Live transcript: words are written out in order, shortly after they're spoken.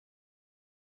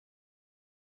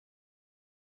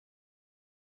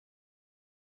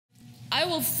I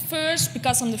will first,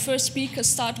 because I'm the first speaker,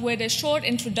 start with a short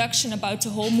introduction about the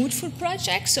whole MooDFOOD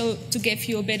project, so to give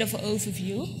you a bit of an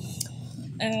overview.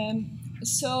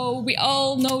 So we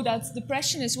all know that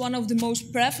depression is one of the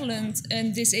most prevalent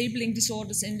and disabling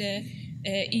disorders in the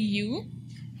EU.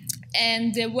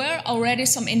 And there were already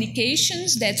some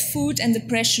indications that food and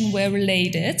depression were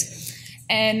related.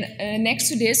 And next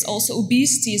to this, also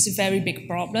obesity is a very big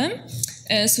problem.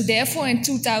 So therefore, in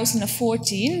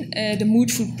 2014, the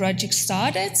MooDFOOD project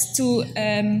started to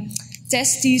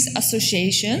test these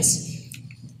associations.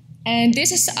 And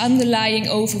this is the underlying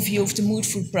overview of the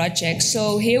MooDFOOD project.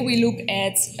 So here we look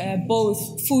at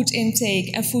both food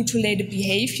intake and food-related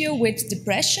behavior with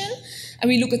depression. And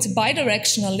we look at the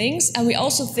bidirectional links, and we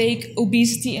also take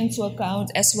obesity into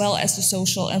account as well as the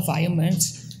social environment.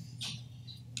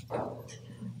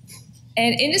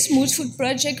 And in this MooDFOOD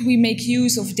project, we make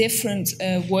use of different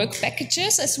work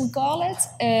packages, as we call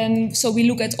it. So we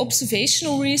look at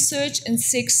observational research in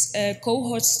 6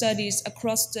 cohort studies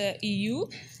across the EU.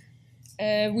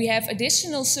 We have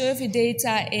additional survey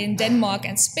data in Denmark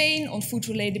and Spain on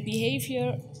food-related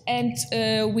behavior. And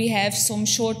we have some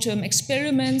short-term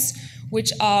experiments,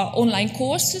 which are online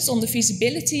courses on the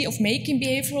feasibility of making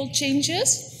behavioral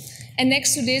changes. And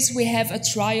next to this, we have a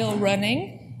trial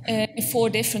running in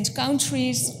 4 different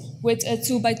countries with a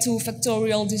 2x2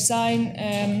 factorial design.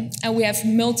 And we have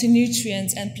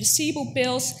multi-nutrient and placebo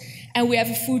pills. And we have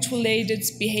a food-related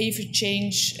behavior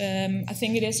change. I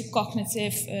think it is a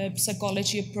cognitive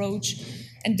psychology approach,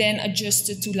 and then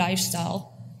adjusted to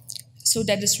lifestyle. So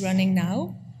that is running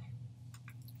now.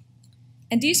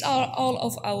 And these are all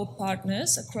of our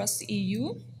partners across the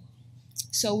EU.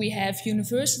 So we have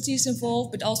universities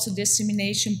involved, but also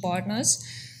dissemination partners.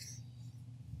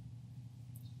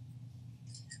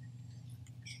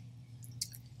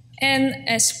 And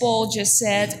as Paul just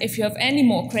said, if you have any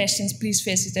more questions, please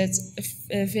visit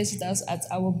us at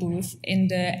our booth in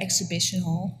the exhibition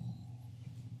hall.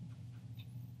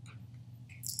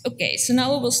 Okay, so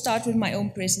now I will start with my own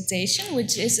presentation,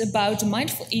 which is about the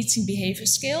mindful eating behavior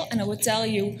scale, and I will tell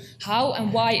you how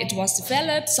and why it was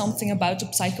developed, something about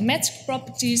the psychometric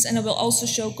properties, and I will also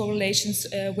show correlations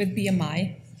with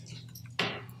BMI.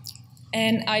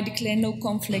 And I declare no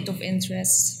conflict of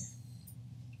interest.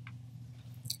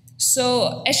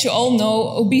 So, as you all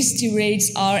know, obesity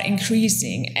rates are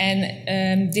increasing,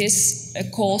 and this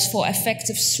calls for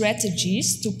effective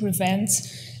strategies to prevent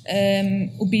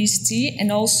obesity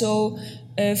and also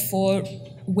for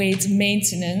weight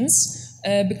maintenance,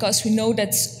 because we know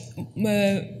that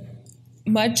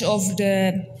much of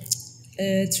the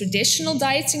traditional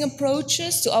dieting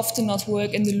approaches do often not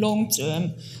work in the long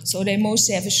term, so they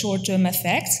mostly have a short-term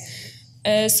effect.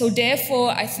 So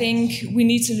therefore, I think we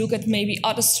need to look at maybe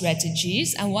other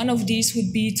strategies, and one of these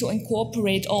would be to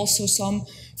incorporate also some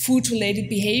food-related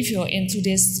behavior into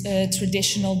this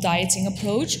traditional dieting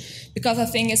approach, because I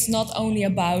think it's not only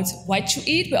about what you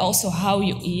eat, but also how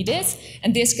you eat it,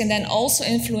 and this can then also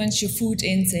influence your food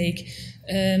intake.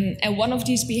 And one of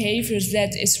these behaviors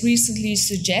that is recently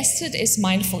suggested is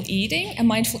mindful eating. And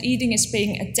mindful eating is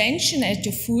paying attention at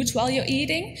your food while you're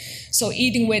eating. So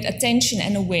eating with attention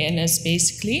and awareness,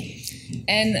 basically.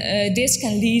 And this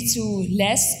can lead to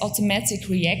less automatic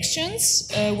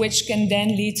reactions, which can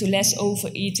then lead to less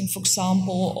overeating, for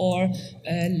example, or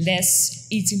less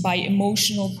eating by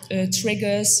emotional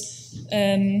triggers.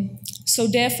 So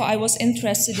therefore, I was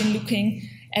interested in looking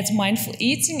at mindful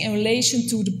eating in relation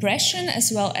to depression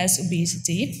as well as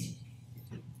obesity.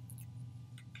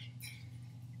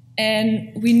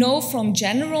 And we know from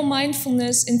general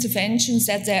mindfulness interventions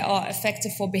that they are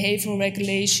effective for behavioral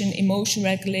regulation, emotion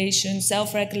regulation,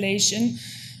 self-regulation,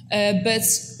 but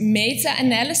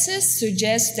meta-analysis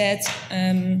suggests that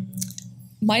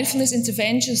mindfulness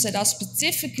interventions that are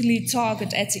specifically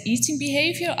targeted at the eating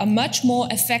behavior are much more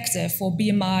effective for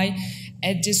BMI,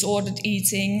 disordered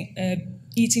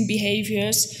eating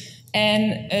behaviors,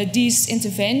 and these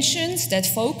interventions that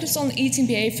focus on eating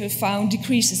behavior found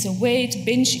decreases in weight,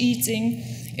 binge eating,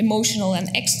 emotional and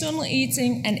external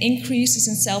eating, and increases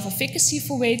in self-efficacy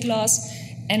for weight loss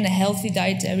and a healthy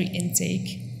dietary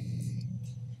intake.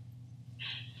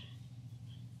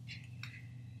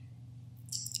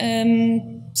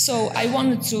 So I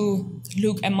wanted to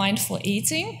look at mindful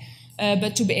eating,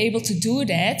 but to be able to do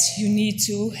that, you need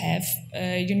to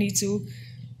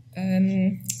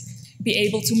be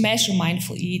able to measure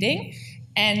mindful eating.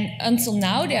 And until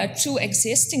now, there are 2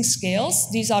 existing scales.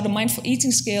 These are the mindful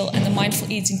eating scale and the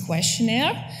mindful eating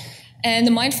questionnaire. And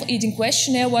the mindful eating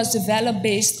questionnaire was developed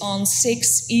based on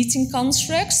 6 eating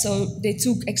constructs. So they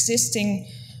took existing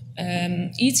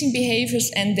eating behaviors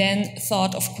and then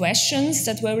thought of questions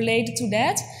that were related to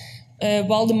that.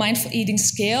 while the mindful eating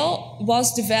scale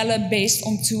was developed based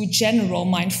on 2 general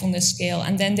mindfulness scales,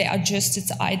 and then they adjusted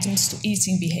the items to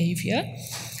eating behavior.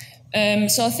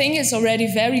 So I think it's already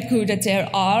very good that there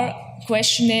are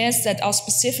questionnaires that are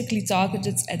specifically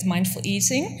targeted at mindful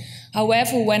eating.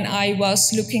 However, when I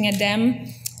was looking at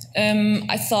them,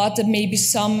 I thought that maybe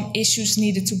some issues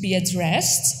needed to be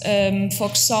addressed. For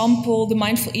example, the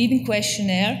mindful eating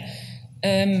questionnaire,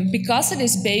 because it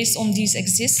is based on these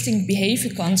existing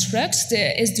behavior constructs,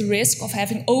 there is the risk of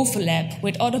having overlap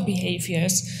with other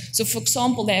behaviors. So, for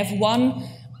example, they have one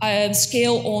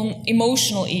scale on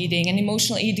emotional eating, and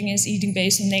emotional eating is eating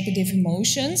based on negative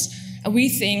emotions. And we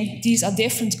think these are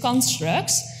different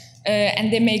constructs,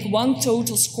 and they make one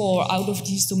total score out of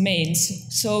these domains.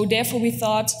 So therefore we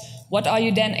thought, what are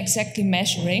you then exactly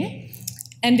measuring?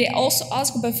 And they also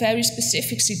ask about very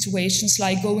specific situations,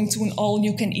 like going to an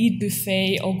all-you-can-eat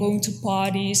buffet or going to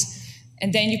parties.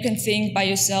 And then you can think by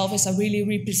yourself, is that really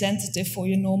representative for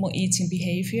your normal eating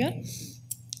behavior?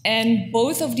 And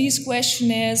both of these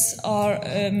questionnaires are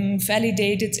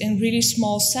validated in really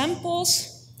small samples,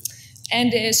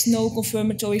 and there is no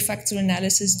confirmatory factor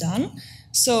analysis done.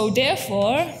 So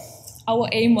therefore, our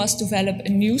aim was to develop a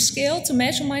new scale to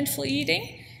measure mindful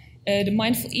eating, the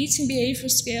mindful eating behavior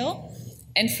scale.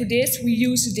 And for this, we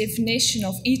use the definition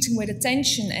of eating with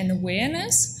attention and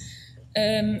awareness.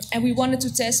 And we wanted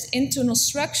to test internal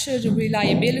structure, the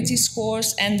reliability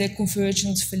scores, and the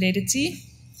convergent validity.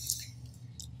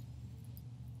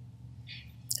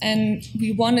 And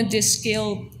we wanted this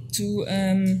scale to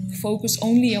focus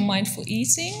only on mindful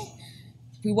eating.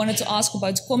 We wanted to ask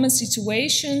about common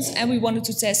situations, and we wanted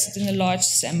to test it in a large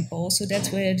sample. So that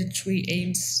were the 3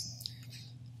 aims.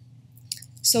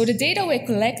 So the data were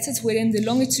collected within the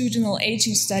longitudinal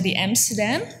aging study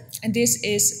Amsterdam, and this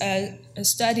is a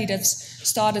study that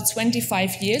started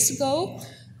 25 years ago,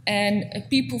 and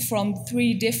people from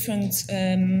 3 different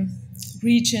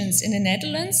regions in the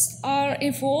Netherlands are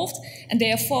involved, and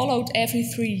they are followed every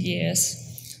 3 years.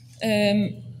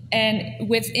 And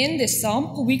within this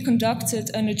sample, we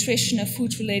conducted a nutrition and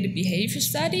food-related behavior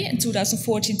study in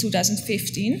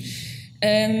 2014-2015.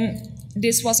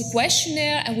 This was a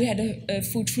questionnaire, and we had a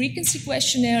food frequency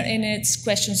questionnaire in it,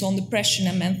 questions on depression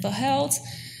and mental health,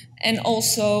 and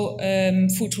also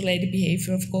food-related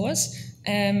behavior, of course.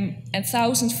 And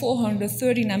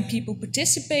 1,439 people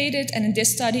participated, and in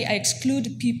this study I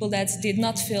excluded people that did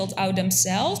not fill it out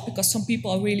themselves, because some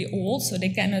people are really old, so they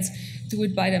cannot do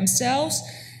it by themselves,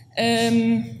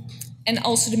 and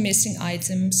also the missing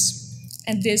items.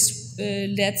 And this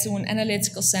led to an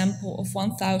analytical sample of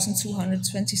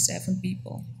 1,227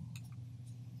 people.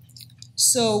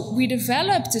 So we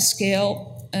developed the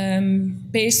scale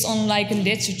based on like a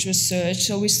literature search.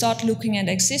 So we start looking at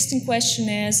existing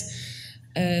questionnaires,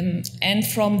 and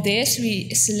from this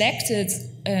we selected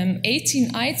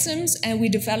 18 items, and we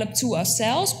developed 2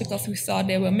 ourselves because we thought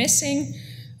they were missing.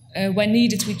 When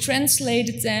needed, we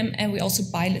translated them, and we also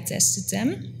pilot tested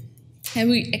them. And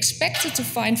we expected to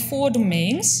find 4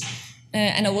 domains,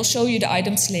 and I will show you the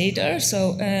items later.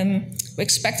 So we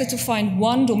expected to find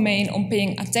 1 domain on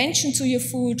paying attention to your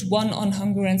food, 1 on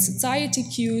hunger and satiety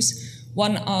cues,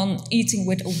 1 on eating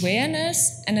with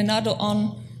awareness, and another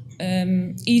on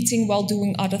eating while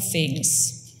doing other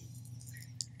things.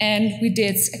 And we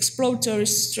did exploratory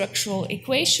structural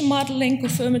equation modeling,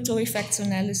 confirmatory factor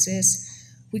analysis.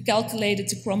 We calculated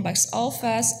the Cronbach's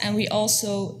alphas, and we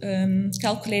also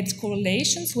calculated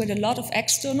correlations with a lot of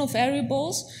external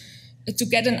variables to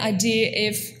get an idea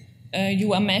if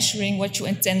you are measuring what you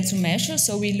intend to measure.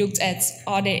 So we looked at,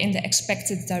 are they in the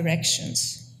expected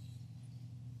directions?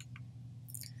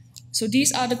 So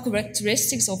these are the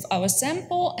characteristics of our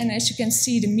sample, and as you can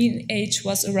see, the mean age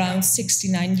was around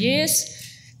 69 years,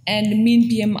 and the mean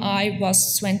BMI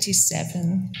was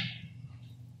 27.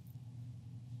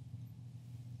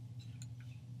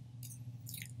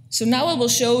 So now I will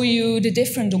show you the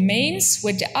different domains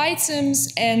with the items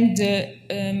and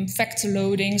the factor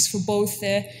loadings for both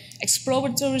the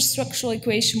exploratory structural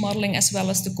equation modeling as well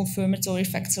as the confirmatory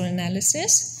factor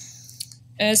analysis.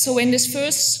 So in this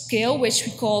first scale, which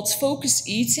we called focus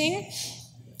eating,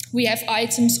 we have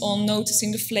items on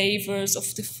noticing the flavors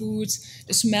of the food,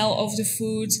 the smell of the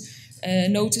food,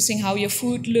 noticing how your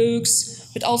food looks,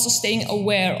 but also staying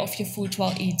aware of your food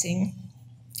while eating.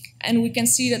 And we can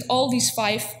see that all these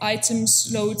 5 items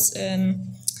load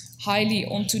highly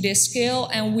onto this scale,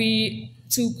 and we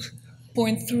took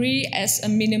 0.3 as a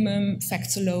minimum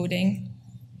factor loading.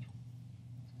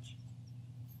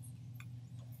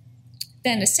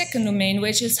 Then the second domain,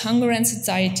 which is hunger and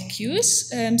satiety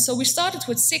cues. So we started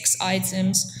with 6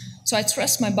 items, So I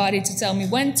trust my body to tell me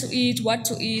when to eat, what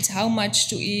to eat, how much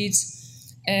to eat.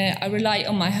 I rely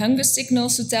on my hunger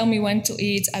signals to tell me when to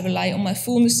eat. I rely on my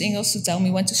fullness signals to tell me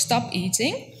when to stop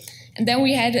eating. And then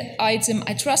we had an item,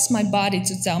 I trust my body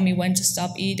to tell me when to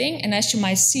stop eating. And as you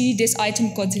might see, this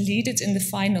item got deleted in the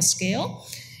final scale.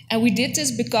 And we did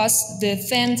this because the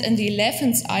 10th and the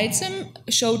 11th item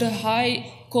showed a high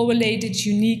correlated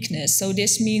uniqueness. So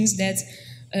this means that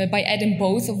by adding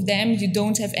both of them, you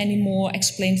don't have any more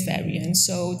explained variance.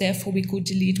 So therefore, we could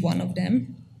delete one of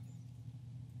them.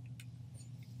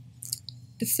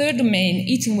 The third domain,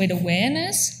 eating with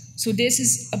awareness. So this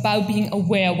is about being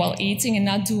aware while eating and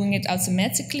not doing it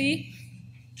automatically.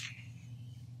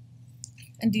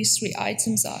 And these 3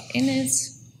 items are in it.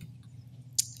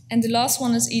 And the last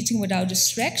one is eating without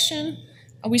distraction.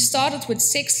 We started with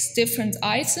 6 different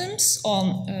items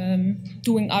on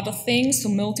doing other things, so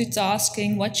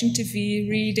multitasking, watching TV,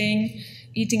 reading,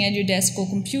 eating at your desk or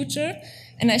computer.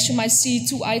 And as you might see,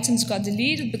 2 items got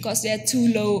deleted because they had too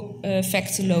low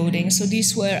factor loading. So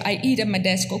these were I eat at my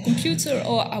desk or computer,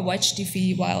 or I watch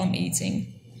TV while I'm eating.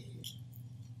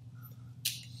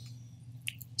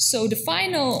 So the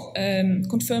final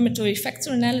confirmatory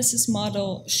factor analysis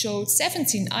model showed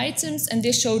 17 items, and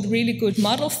this showed really good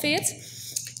model fit.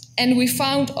 And we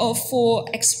found of 4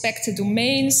 expected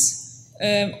domains,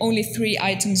 only 3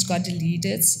 items got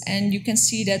deleted. And you can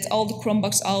see that all the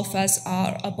Cronbach's alphas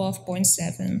are above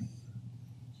 0.7.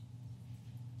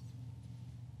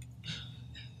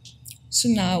 So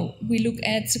now we look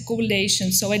at the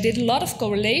correlations. So I did a lot of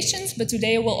correlations, but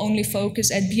today I will only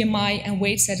focus at BMI and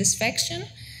weight satisfaction.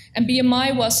 And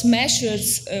BMI was measured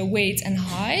weight and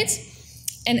height.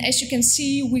 And as you can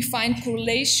see, we find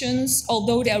correlations,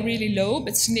 although they are really low,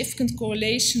 but significant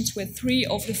correlations with 3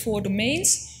 of the 4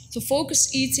 domains. So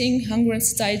focused eating, hunger and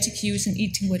satiety cues, and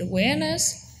eating with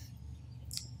awareness.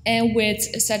 And with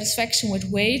satisfaction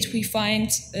with weight, we find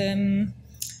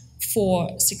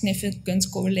 4 significant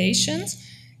correlations.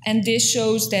 And this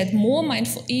shows that more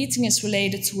mindful eating is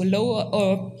related to a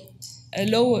lower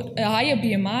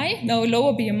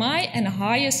BMI and a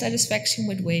higher satisfaction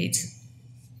with weight.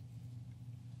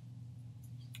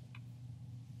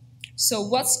 So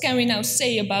what can we now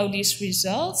say about these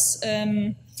results?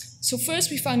 So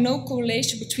first, we found no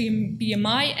correlation between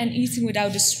BMI and eating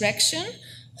without distraction,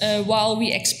 while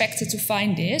we expected to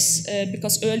find this,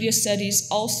 because earlier studies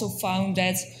also found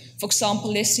that, for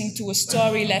example, listening to a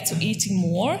story led to eating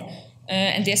more,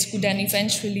 and this could then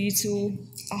eventually lead to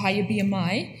a higher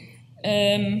BMI.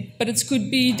 But it could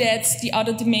be that the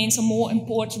other domains are more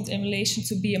important in relation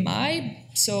to BMI,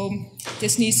 so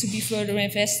this needs to be further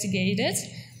investigated.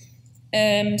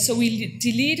 So we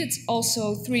deleted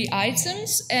also 3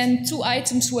 items, and 2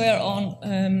 items were on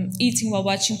eating while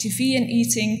watching TV and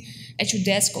eating at your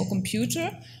desk or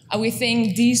computer. And we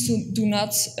think these do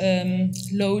not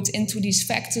load into these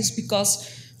factors because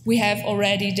we have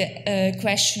already the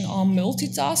question on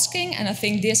multitasking, and I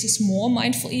think this is more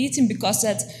mindful eating because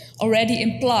that already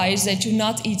implies that you're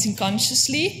not eating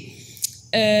consciously,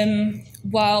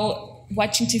 while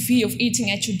watching TV or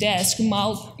eating at your desk,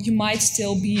 you might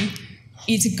still be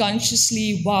eating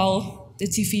consciously while the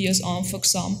TV is on, for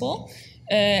example.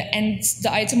 And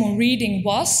the item on reading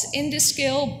was in this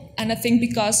scale, and I think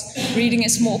because reading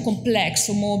is more complex,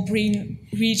 so more brain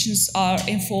regions are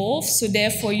involved, so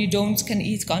therefore you can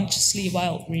eat consciously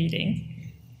while reading.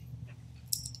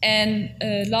 And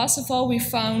last of all, we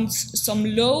found some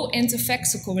low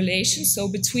interfactor correlations, so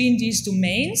between these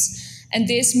domains. And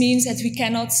this means that we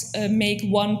cannot make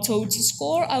one total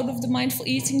score out of the mindful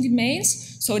eating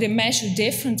domains. So they measure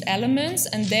different elements,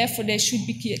 and therefore they should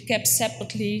be kept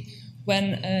separately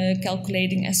when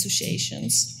calculating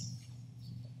associations.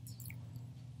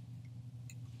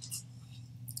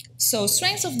 So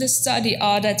strengths of this study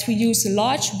are that we use a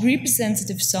large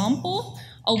representative sample,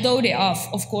 although they are,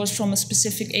 of course, from a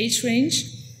specific age range.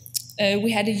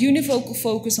 We had a univocal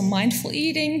focus on mindful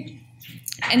eating,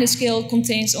 and the scale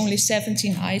contains only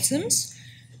 17 items.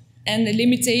 And the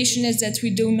limitation is that we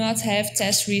do not have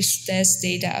test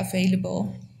data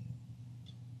available.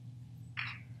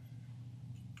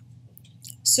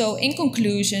 So in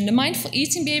conclusion, the mindful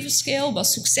eating behavior scale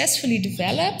was successfully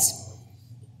developed.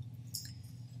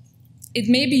 It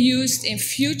may be used in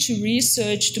future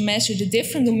research to measure the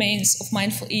different domains of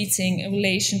mindful eating in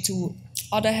relation to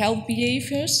other health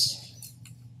behaviors.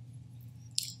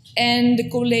 And the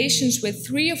correlations with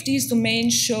 3 of these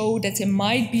domains show that they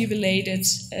might be related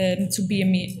to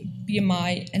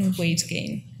BMI and weight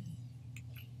gain.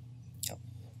 So,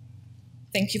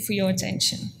 thank you for your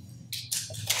attention.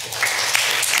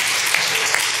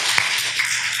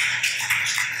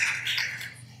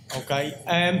 Okay.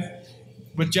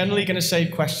 we're generally going to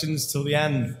save questions till the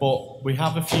end, but we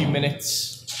have a few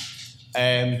minutes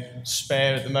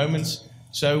spare at the moment.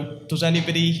 So does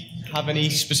anybody have any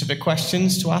specific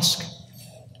questions to ask?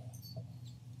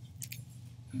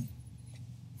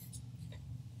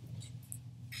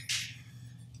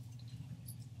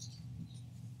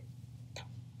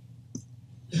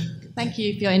 Thank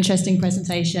you for your interesting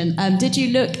presentation. Did you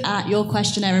look at your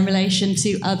questionnaire in relation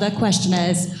to other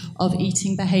questionnaires of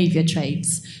eating behaviour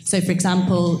traits? So, for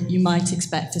example, you might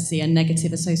expect to see a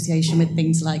negative association with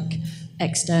things like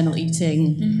external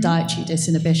eating, dietary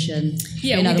disinhibition,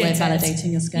 another way of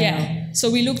validating your scale. Yeah, so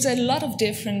we looked at a lot of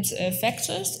different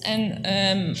factors,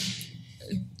 and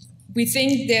we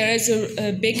think there is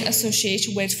a big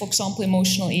association with, for example,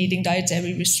 emotional eating,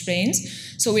 dietary restraints.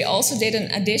 So we also did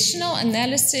an additional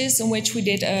analysis in which we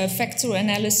did a factor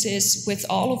analysis with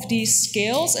all of these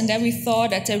scales, and then we thought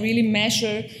that they really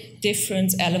measure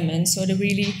different elements. So they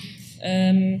really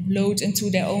load into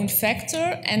their own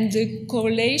factor, and the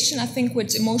correlation, I think,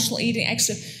 with emotional eating,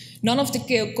 actually, none of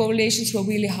the correlations were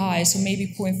really high, so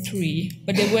maybe 0.3,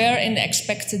 but they were in the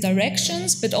expected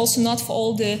directions, but also not for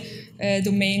all the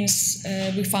domains.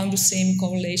 We found the same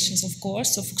correlations, of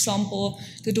course. So, for example,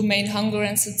 the domain hunger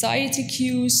and satiety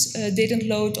cues didn't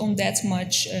load on that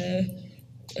much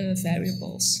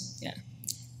variables. Yeah.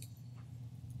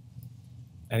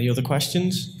 Any other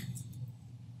questions?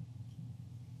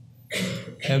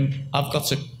 I've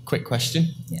got a quick question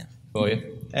for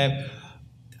you.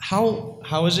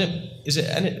 How is it? Is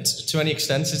it to any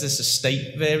extent? Is this a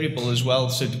state variable as well?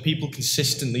 So do people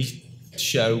consistently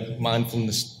show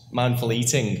mindful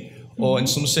eating, or in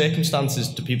some circumstances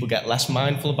do people get less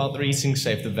mindful about their eating?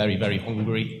 Say if they're very, very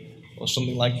hungry or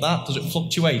something like that. Does it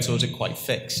fluctuate, or is it quite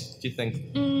fixed? Do you think?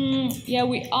 Yeah,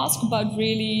 we ask about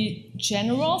really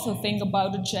general, so think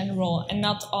about the general, and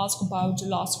not ask about the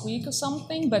last week or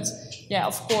something. But yeah,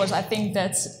 of course, I think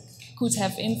that could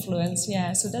have influence.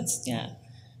 Yeah, so that's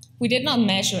We did not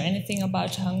measure anything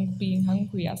about being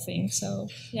hungry, I think. So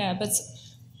yeah, but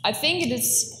I think it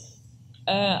is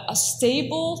a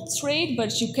stable trait,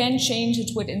 but you can change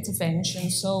it with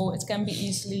intervention, so it can be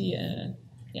easily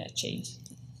changed.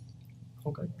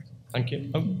 Okay, thank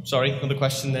you. Oh, sorry, another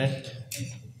question there.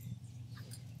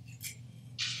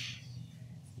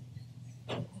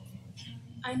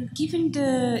 And given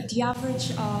the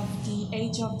average of the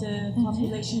age of the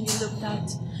population you looked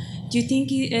at, do you think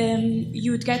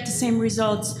you would get the same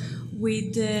results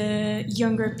with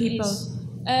younger people?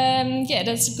 Yeah,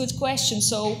 that's a good question.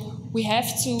 So we have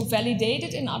to validate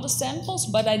it in other samples,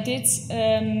 but I did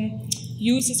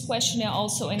use this questionnaire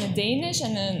also in a Danish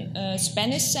and a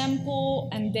Spanish sample,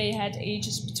 and they had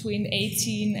ages between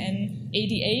 18 and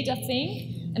 88, I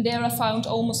think, and there I found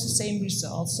almost the same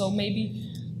results. So maybe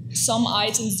some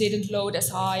items didn't load as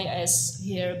high as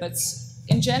here, but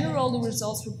in general the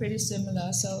results were pretty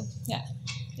similar. So yeah.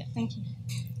 Thank you.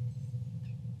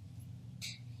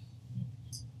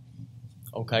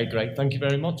 Okay, great. Thank you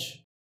very much.